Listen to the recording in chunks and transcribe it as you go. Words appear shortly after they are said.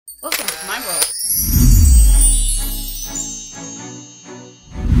Welcome to my world.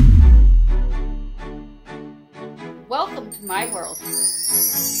 Welcome to my world.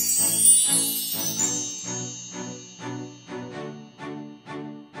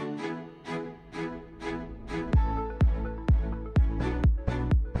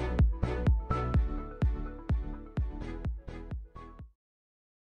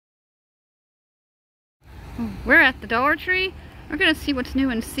 We're at the Dollar Tree. We're gonna see what's new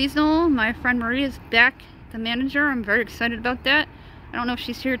and seasonal. My friend Marie is back, the manager. I'm very excited about that. I don't know if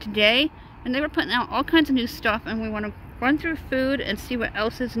she's here today. And they were putting out all kinds of new stuff, and we want to run through food and see what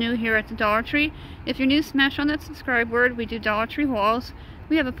else is new here at the Dollar Tree. If you're new, smash on that subscribe word. We do Dollar Tree hauls.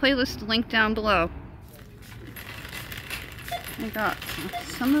 We have a playlist linked down below. We got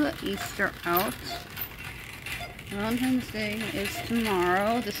some of the Easter out. Valentine's Day is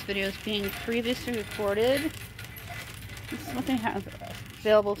tomorrow. This video is being previously recorded. This is what they have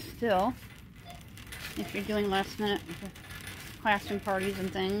available still. If you're doing last minute classroom parties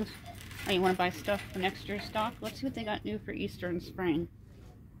and things, or you want to buy stuff for next year's stock, let's see what they got new for Easter and spring.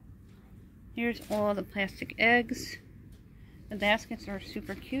 Here's all the plastic eggs. The baskets are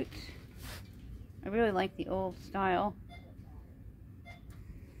super cute. I really like the old style.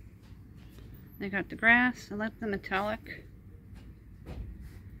 They got the grass. I like the metallic.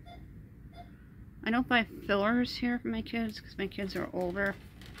 I don't buy fillers here for my kids because my kids are older.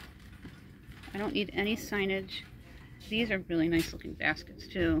 I don't need any signage. These are really nice looking baskets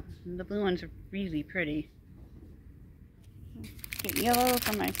too. And the blue ones are really pretty. Get yellow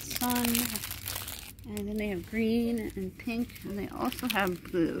for my son. And then they have green and pink. And they also have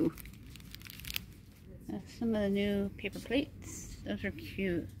blue. Some of the new paper plates. Those are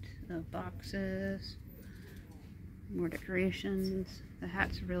cute. The boxes. More decorations. The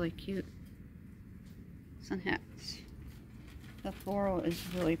hats are really cute. Sun hats. The floral is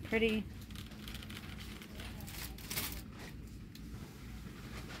really pretty.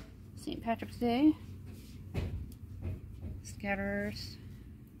 St. Patrick's Day. Scatterers.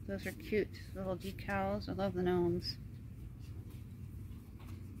 Those are cute. Little decals. I love the gnomes.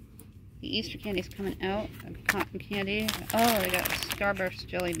 The Easter candy's coming out. Cotton candy. Oh, they got Starburst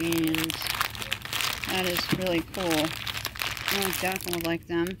jelly beans. That is really cool. I definitely would like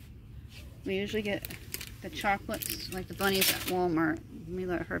them. We usually get the chocolates, like the bunnies at Walmart. We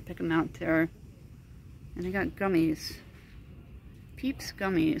let her pick them out there. And they got gummies. Peeps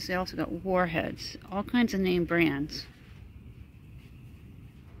gummies. They also got Warheads. All kinds of name brands.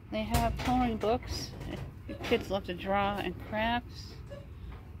 They have coloring books. If kids love to draw and crafts.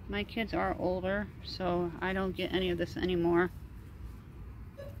 My kids are older, so I don't get any of this anymore.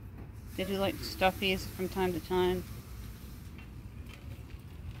 They do like stuffies from time to time.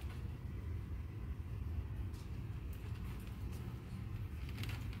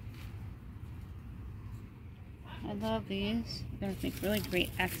 I love these. They're going to make really great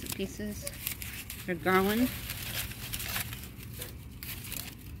accent pieces for garland.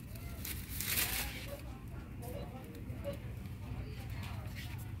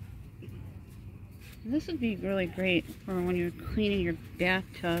 This would be really great for when you're cleaning your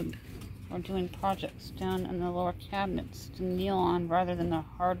bathtub or doing projects down in the lower cabinets to kneel on rather than the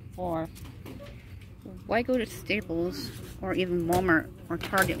hard floor. Why go to Staples or even Walmart or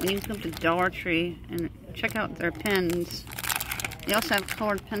Target when you can come to Dollar Tree and check out their pens? They also have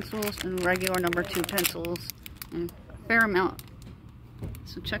colored pencils and regular number 2 pencils and a fair amount.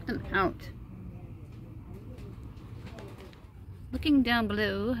 So check them out. Looking down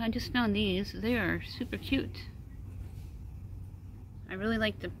below, I just found these. They are super cute. I really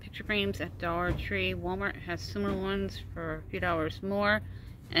like the picture frames at Dollar Tree. Walmart has similar ones for a few dollars more,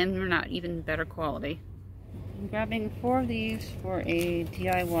 and they're not even better quality. I'm grabbing 4 of these for a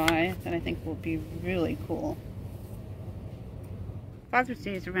DIY that I think will be really cool. Father's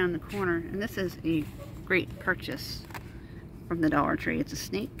Day is around the corner, and this is a great purchase from the Dollar Tree. It's a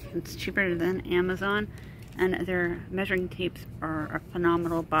snake. It's cheaper than Amazon. And their measuring tapes are a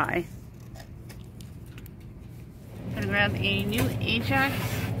phenomenal buy. I'm going to grab a new Ajax,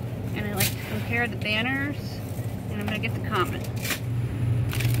 and I like to compare the banners, and I'm going to get the Comet.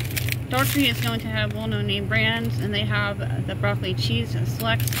 Dollar Tree is known to have well-known name brands, and they have the broccoli cheese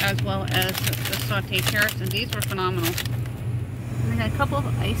selects as well as the sauteed carrots, and these were phenomenal. And they got a couple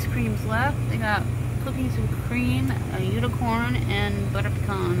of ice creams left. They got cookies and cream, a unicorn, and butter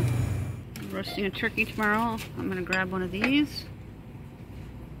pecan. Roasting a turkey tomorrow. I'm going to grab one of these.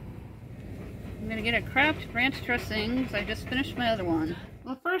 I'm going to get a Kraft ranch dressing because I just finished my other one.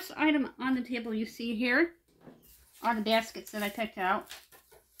 Well, the first item on the table you see here are the baskets that I picked out.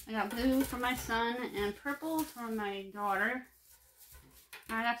 I got blue for my son and purple for my daughter.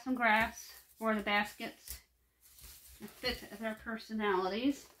 I got some grass for the baskets that fit their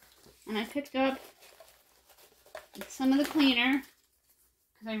personalities. And I picked up some of the cleaner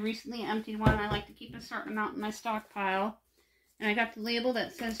because I recently emptied one. I like to keep a certain amount in my stockpile. And I got the label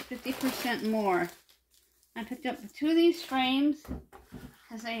that says 50% more. I picked up 2 of these frames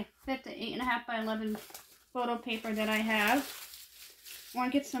because they fit the 8.5 by 11 photo paper that I have. I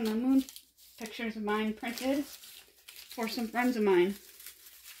want to get some moon pictures of mine printed for some friends of mine.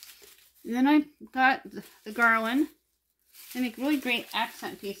 And then I got the garland. They make really great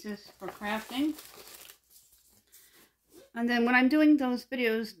accent pieces for crafting. And then when I'm doing those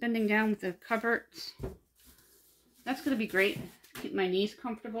videos, bending down with the cupboards, that's going to be great. Keep my knees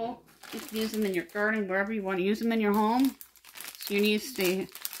comfortable. You can use them in your garden, wherever you want to use them in your home. So your knees stay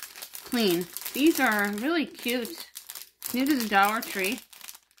clean. These are really cute. New to the Dollar Tree.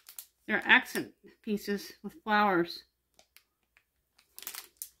 They're accent pieces with flowers.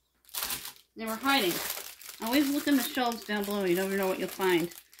 They were hiding. Always look in the shelves down below. You never know what you'll find.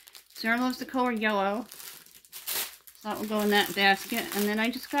 Sarah loves the color yellow. So that will go in that basket. And then I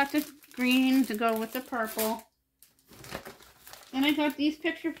just got the green to go with the purple. Then I got these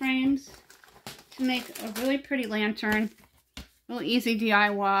picture frames to make a really pretty lantern. Real easy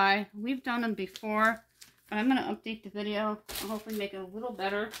DIY. We've done them before, but I'm going to update the video. I'll hopefully make it a little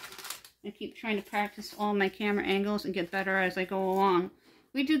better. I keep trying to practice all my camera angles and get better as I go along.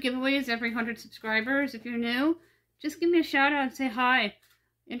 We do giveaways every 100 subscribers. If you're new, just give me a shout out and say hi.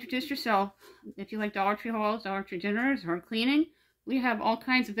 Introduce yourself. If you like Dollar Tree hauls, Dollar Tree dinners, or cleaning, we have all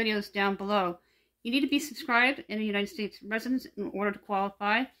kinds of videos down below. You need to be subscribed in the United States residents in order to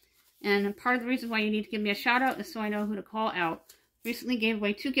qualify. And part of the reason why you need to give me a shout out is so I know who to call out. Recently gave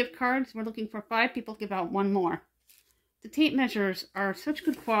away 2 gift cards. We're looking for 5 people to give out 1 more. The tape measures are such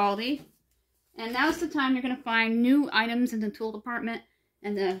good quality. And now's the time you're going to find new items in the tool department.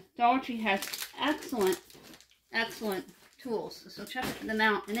 And the Dollar Tree has excellent, excellent tools. So check them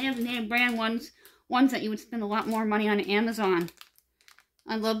out. And they have name brand ones that you would spend a lot more money on Amazon.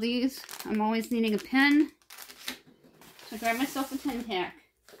 I love these. I'm always needing a pen. So I grabbed myself a pen pack.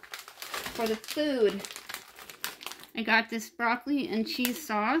 For the food, I got this broccoli and cheese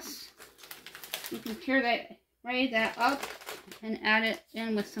sauce. You can ready that up and add it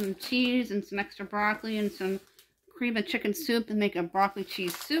in with some cheese and some extra broccoli and some cream of chicken soup and make a broccoli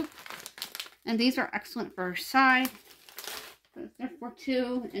cheese soup. And these are excellent for a side. They're for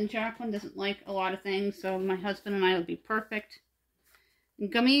 2, and Jacqueline doesn't like a lot of things, so my husband and I would be perfect.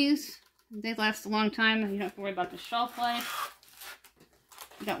 And gummies, they last a long time. You don't have to worry about the shelf life.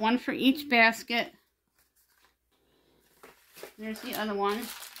 We got 1 for each basket. There's the other one.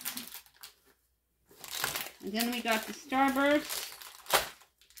 And then we got the Starbursts.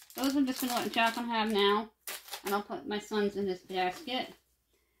 Those I'm just going to let Jacqueline have now. And I'll put my son's in this basket.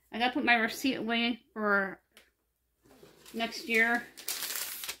 I got to put my receipt away for next year.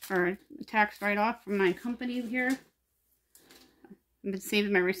 For a tax write-off from my company here. I've been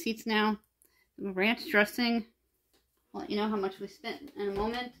saving my receipts now. The ranch dressing. I'll let you know how much we spent in a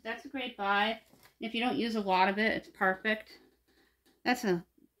moment. That's a great buy. If you don't use a lot of it, it's perfect. That's a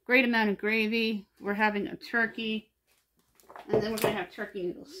great amount of gravy. We're having a turkey. And then we're going to have turkey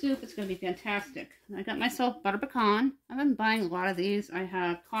noodle soup. It's going to be fantastic. I got myself butter pecan. I've been buying a lot of these. I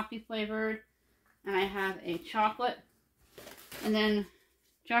have coffee flavored. And I have a chocolate. And then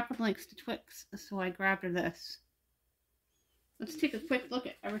Jacqueline likes to Twix, so I grabbed her this. Let's take a quick look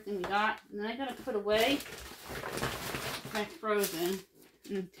at everything we got. And then I got to put away my frozen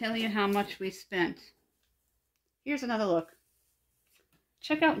and tell you how much we spent. Here's another look.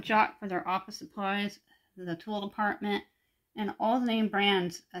 Check out Jot for their office supplies, the tool department, and all the name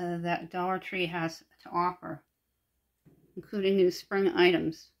brands that Dollar Tree has to offer, including new spring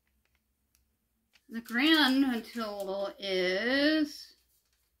items. The grand total is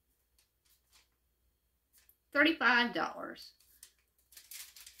 $35.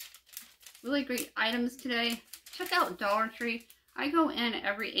 Really great items today. Check out Dollar Tree. I go in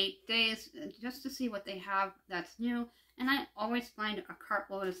every 8 days just to see what they have that's new, and I always find a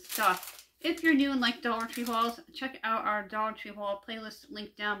cartload of stuff. If you're new and like Dollar Tree hauls, check out our Dollar Tree haul playlist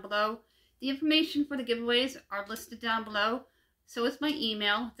linked down below. The information for the giveaways are listed down below. So is my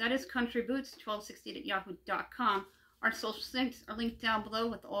email. That is countryboots1268@yahoo.com. Our social links are linked down below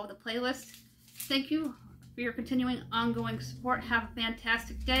with all of the playlists. Thank you for your continuing ongoing support. Have a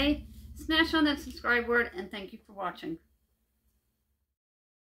fantastic day. Smash on that subscribe word, and thank you for watching.